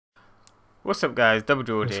What's up guys, Double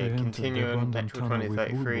Jaw As I here, entered the continuing abandoned Metro tunnel with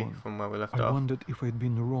 2033 Woodburn, from where we left I off. wondered if I'd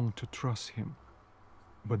been wrong to trust him.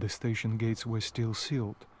 But the station gates were still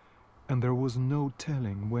sealed, and there was no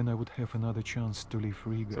telling when I would have another chance to leave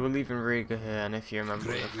Riga. So we're leaving Riga here, and if you remember,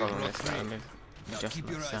 Great, we're we following broke this free. sound of Now keep adjustment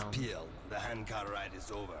your eyes sound. peeled. The handcar ride is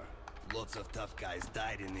over. Lots of tough guys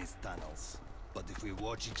died in these tunnels. But if we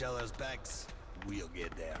watch each other's backs, we'll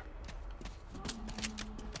get there.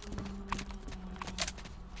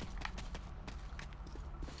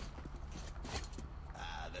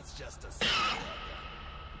 That's just a simulator.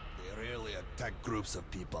 They rarely attack groups of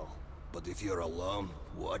people. But if you're alone,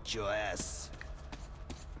 watch your ass.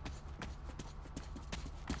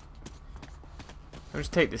 I'll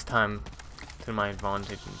just take this time to my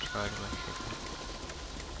advantage and try to make it.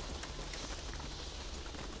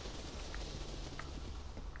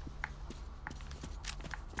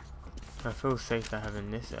 I feel safer having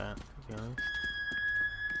this out, to be honest.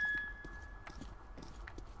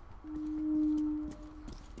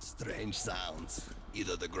 Strange sounds.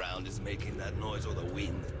 Either the ground is making that noise or the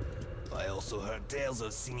wind. I also heard tales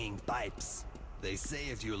of singing pipes. They say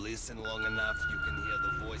if you listen long enough, you can hear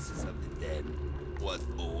the voices of the dead. What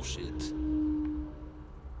bullshit.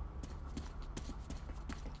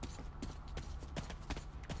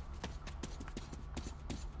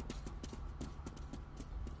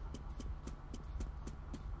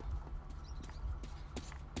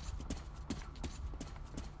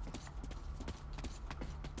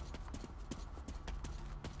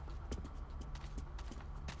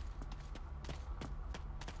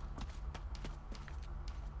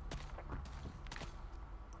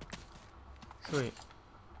 Sweet.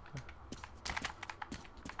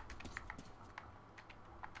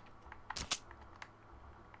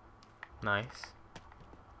 Nice.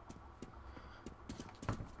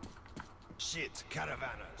 Shit,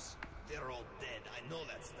 caravanners. They're all dead. I know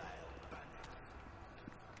that style.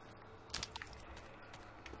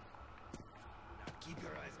 Now keep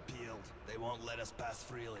your eyes peeled. They won't let us pass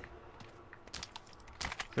freely.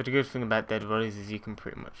 So the good thing about dead bodies is you can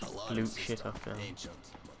pretty much Alarm loot system. shit off them. Ancient,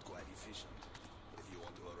 but quite efficient. If you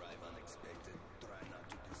want to arrive unexpected, try not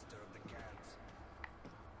to disturb the cans.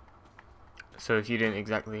 So if you didn't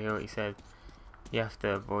exactly hear what he said, you have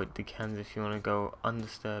to avoid the cans if you want to go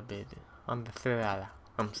undisturbed.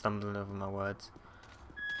 I'm stumbling over my words.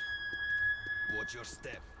 Watch your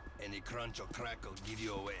step. Any crunch or crack will give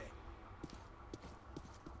you away.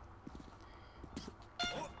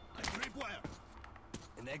 Oh, a tripwire!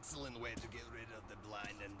 An excellent way to get rid of the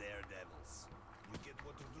blind and daredevils. You get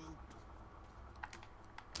what to do?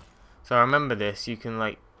 So I remember this, you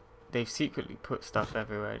can they've secretly put stuff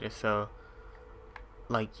everywhere just so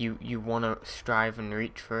you want to strive and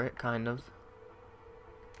reach for it, kind of.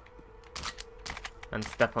 And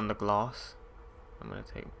step on the glass. I'm going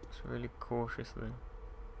to take this really cautiously.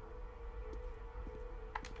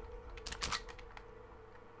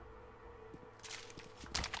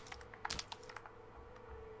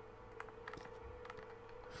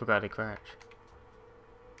 Forgot to crouch.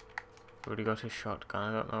 Already got a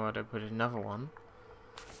shotgun. I don't know why they put another one.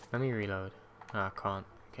 Let me reload. No, I can't.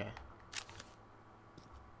 Okay.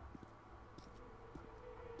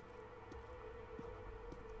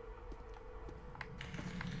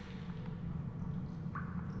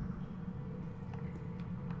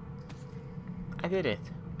 I did it.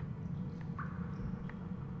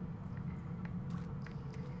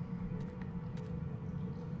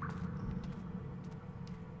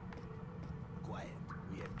 Quiet.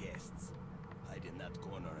 We have guests. Hide in that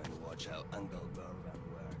corner and watch how Uncle Gorvan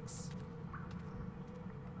works.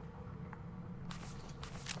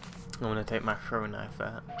 I'm gonna take my throwing knife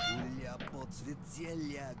out. Уля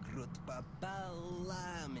поцветелья, грудь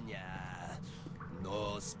попала меня.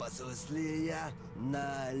 Но спасусь ли я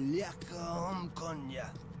на легком коне?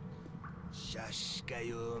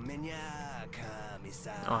 Шашкаю меня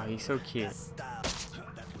комиссар. Oh, he's so cute. Достал.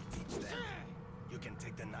 That will teach them. You can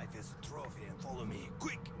take the knife as a trophy and follow me,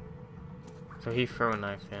 quick. So he throw a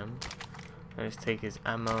knife him. I just take his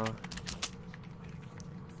ammo.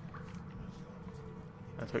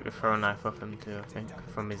 I took the throw knife off him too, I think,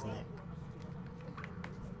 from his neck.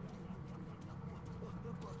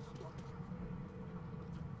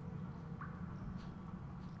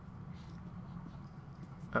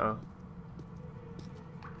 Uh oh.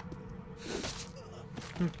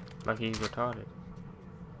 Like he's retarded.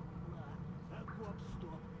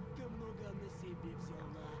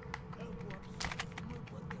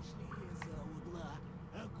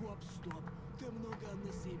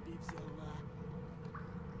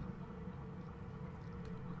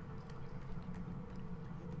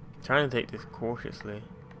 Trying to take this cautiously.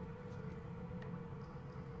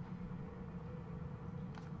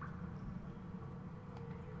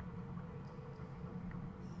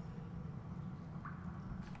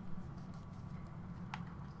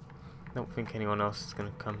 Don't think anyone else is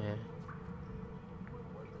gonna come here.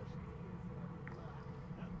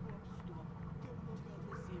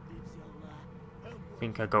 I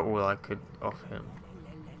think I got all I could off him.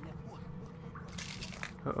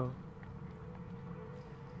 Uh-oh.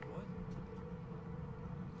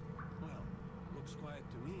 Well, looks quiet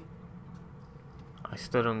to me. I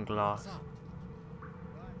stood on glass.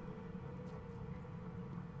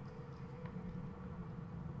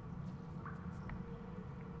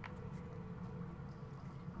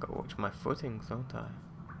 Gotta watch my footings, don't I?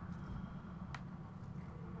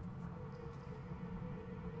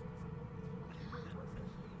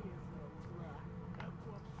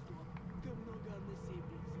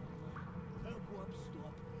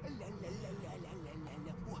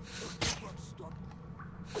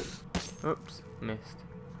 Oops, missed.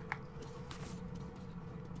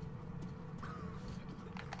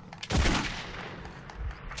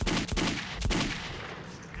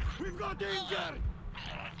 We've got danger!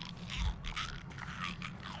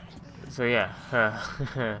 So yeah,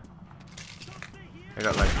 I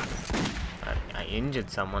got like, I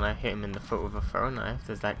injured someone. I hit him in the foot with a throw knife.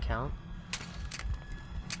 Does that count?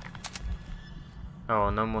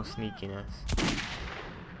 Oh, no more sneakiness.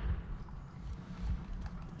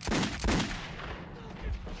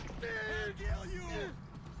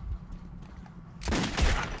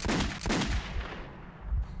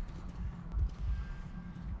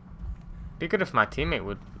 Be good if my teammate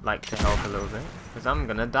would like to help a little bit, because I'm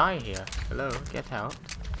gonna die here. Hello, get out.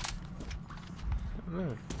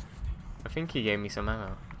 Move. I think he gave me some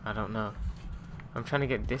ammo. I don't know. I'm trying to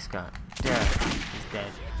get this guy. Yeah, he's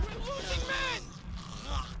dead.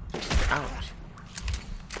 Ouch.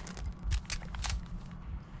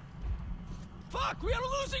 Fuck, we are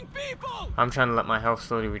losing people! I'm trying to let my health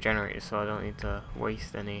slowly regenerate so I don't need to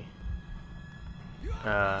waste any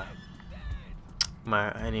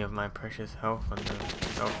any of my precious health on the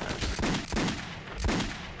health pack.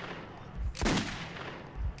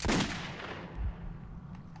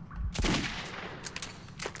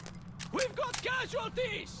 We've got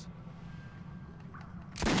casualties!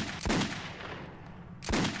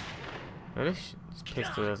 Well, this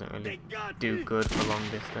pistol doesn't really do good for long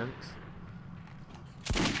distance.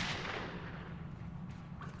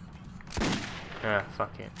 Yeah,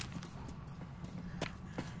 fuck it.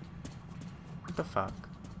 What the fuck?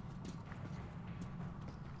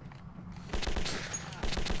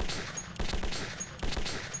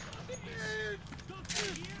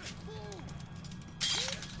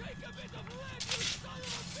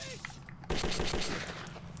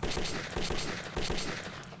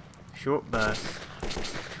 Short burst.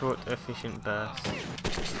 Short efficient burst.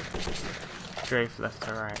 Strafe left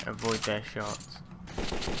to right. Avoid their shots.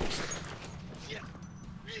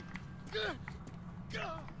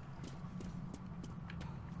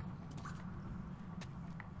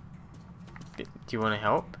 Do you want to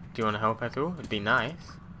help? Do you want to help at all? It'd be nice.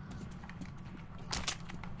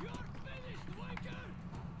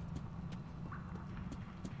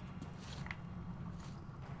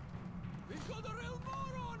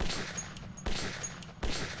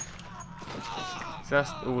 So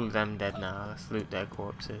that's all of them dead now. Let's loot their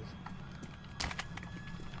corpses.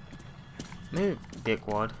 Move,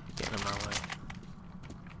 dickwad. Get in my way.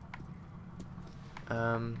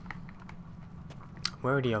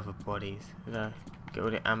 Where are the other bodies? Did I get all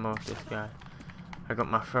the ammo off this guy? I got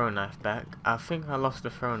my throwing knife back. I think I lost the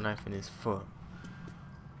throwing knife in his foot.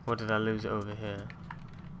 Or did I lose it over here?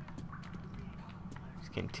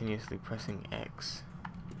 Just continuously pressing X.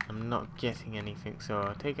 I'm not getting anything, so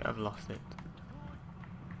I take it I've lost it.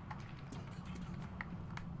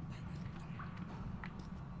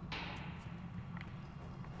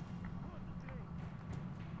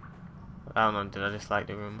 I don't know, did I just light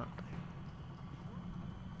the room up?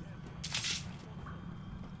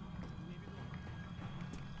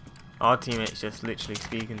 Our teammate's just literally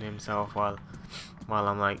speaking to himself while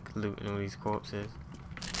I'm like looting all these corpses.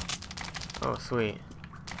 Oh sweet.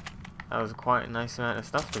 That was quite a nice amount of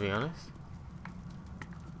stuff, to be honest.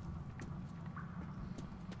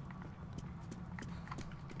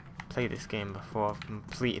 Played this game before, I've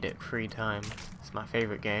completed it 3 times. It's my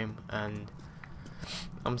favourite game, and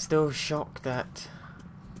I'm still shocked at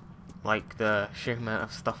like the sheer amount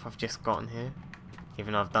of stuff I've just gotten here.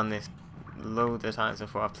 Even though I've done this loads of times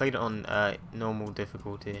before. I've played it on normal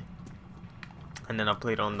difficulty, and then I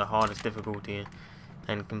played it on the hardest difficulty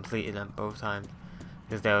and completed them both times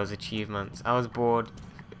because there was achievements. I was bored,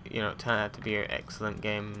 you know, it turned out to be an excellent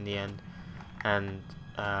game in the end, and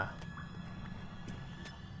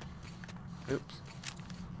oops.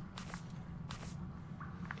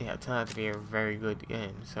 Yeah, it turned out to be a very good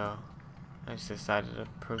game, so I just decided to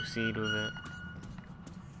proceed with it.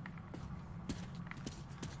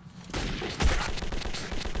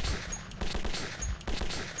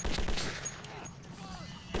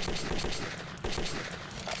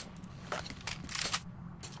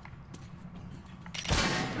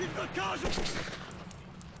 We've got casualties!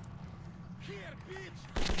 Here, bitch!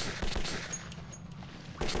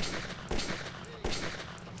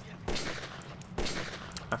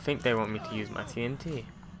 I think they want me to use my TNT.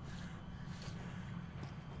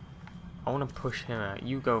 I want to push him out.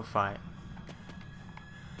 You go fight.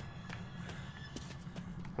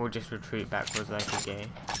 Or just retreat backwards like a gay.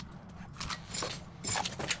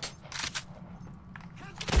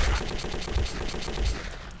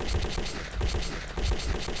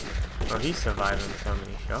 Oh, he's surviving so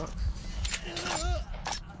many shots.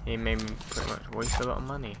 He made me pretty much waste a lot of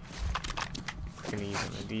money. I'm gonna use one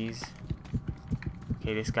of these.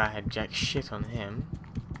 Okay, this guy had jack shit on him.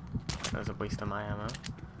 That was a waste of my ammo.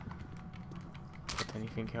 But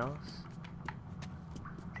anything else?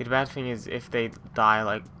 See, the bad thing is if they die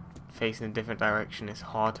like facing a different direction, it's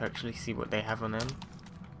hard to actually see what they have on them.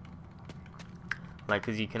 Like,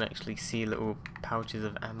 cause you can actually see little pouches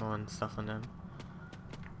of ammo and stuff on them.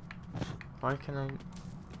 Why can I?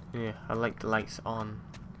 Yeah, I like the lights on.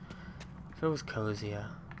 Feels cozier,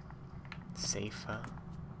 safer.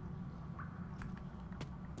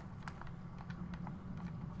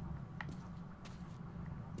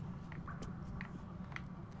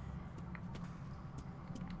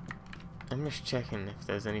 I'm just checking if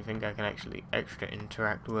there's anything I can actually extra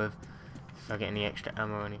interact with. If I get any extra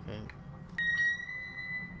ammo or anything.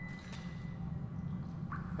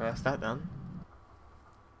 Well, that's that done.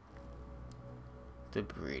 The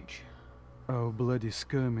bridge. Our bloody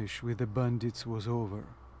skirmish with the bandits was over.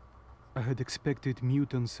 I had expected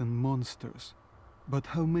mutants and monsters, but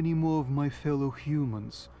how many more of my fellow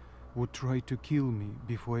humans would try to kill me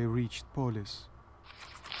before I reached Polis?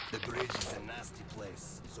 The bridge is a nasty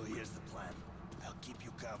place, so here's the plan. I'll keep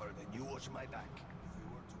you covered and you watch my back. If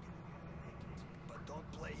we were to get but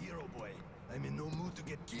don't play hero boy. I'm in no mood to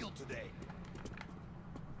get killed today.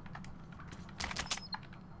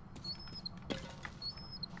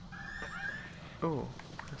 Oh,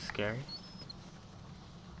 that's scary.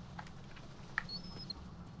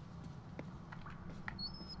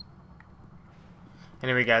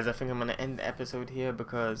 Anyway guys, I think I'm gonna end the episode here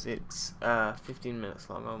because it's 15 minutes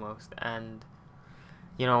long almost, and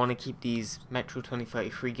you know, I want to keep these Metro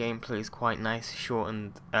 2033 gameplays quite nice, short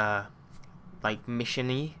and like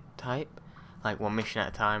mission-y type, like one mission at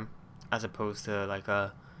a time, as opposed to like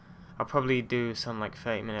I'll probably do some like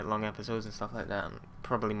 30-minute long episodes and stuff like that, and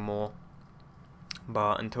probably more.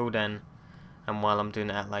 But until then, and while I'm doing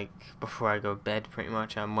that, like before I go to bed, pretty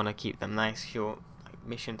much, I want to keep them nice, short, like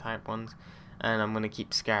mission type ones, and I'm gonna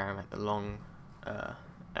keep Skyrim at the long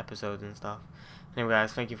episodes and stuff. Anyway,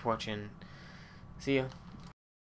 guys, thank you for watching. See ya.